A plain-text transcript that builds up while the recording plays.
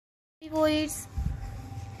Boys,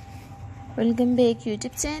 welcome back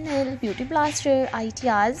YouTube channel Beauty Blaster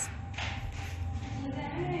ideas.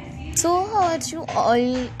 So how are you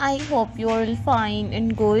all? I hope you are all fine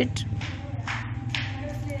and good.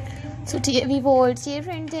 So dear viewers, dear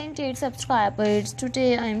friends and dear subscribers,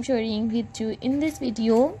 today I am sharing with you in this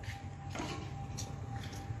video.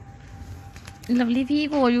 Lovely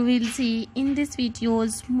viewer, you will see in this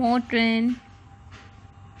video's modern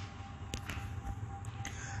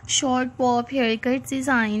short bob haircut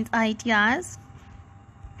designs ideas.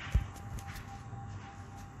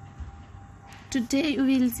 Today you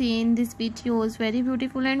will see in this videos very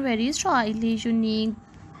beautiful and very stylish, unique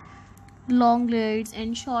long layers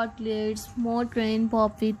and short layers modern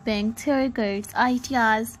bob with bangs haircuts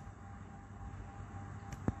ideas.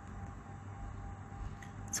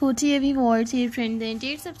 So dear viewers, dear friends and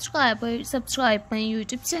dear subscribers, subscribe my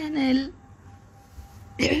YouTube channel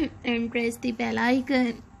and press the bell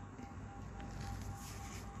icon.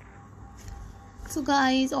 So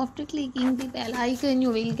guys, after clicking the bell icon, you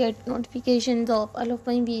will get notifications of all of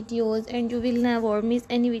my videos and you will never miss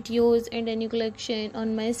any videos and any collection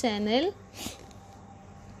on my channel.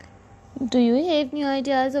 Do you have new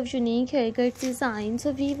ideas of unique haircut designs?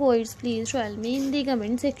 So viewers, please tell me in the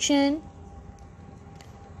comment section.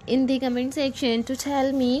 To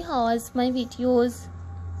tell me how's my videos.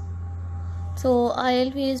 So I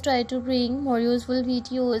always try to bring more useful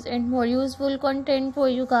videos and more useful content for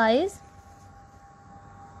you guys.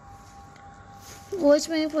 Watch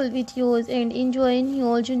my full videos and enjoy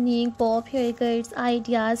new unique bob haircuts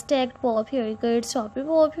ideas, stacked bob haircuts, choppy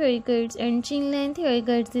bob haircuts and chin length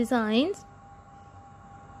haircuts designs.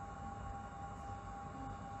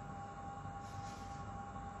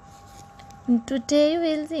 Today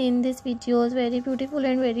we will see in this videos very beautiful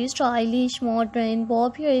and very stylish modern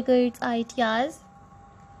bob haircuts ideas.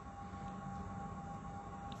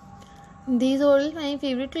 These are all my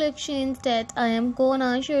favorite collections that I am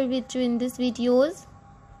gonna share with you in these videos.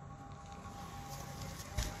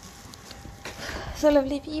 So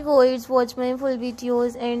lovely viewers, watch my full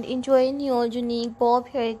videos and enjoy new unique bob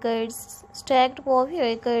haircuts, stacked bob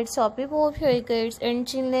haircuts, choppy bob haircuts and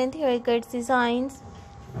chin length haircuts designs.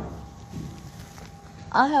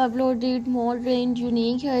 I have uploaded more and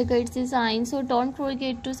unique haircuts designs, so don't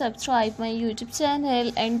forget to subscribe my YouTube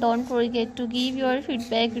channel and don't forget to give your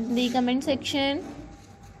feedback in the comment section.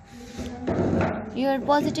 Your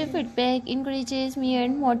positive feedback encourages me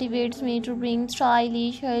and motivates me to bring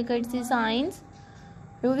stylish haircut designs.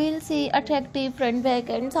 You will see attractive front, back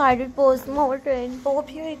and sided pose modern bob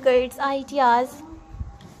haircuts ideas.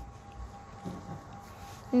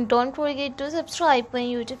 Don't forget to subscribe my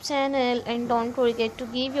YouTube channel and don't forget to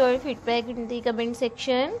give your feedback in the comment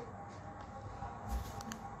section.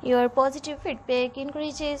 Your positive feedback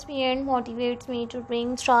encourages me and motivates me to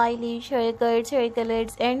bring stylish haircuts, hair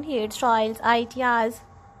colors and hairstyles ideas.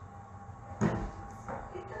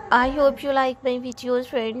 I hope you like my videos,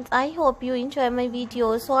 friends. I hope you enjoy my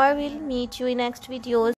videos. So I will meet you in next videos.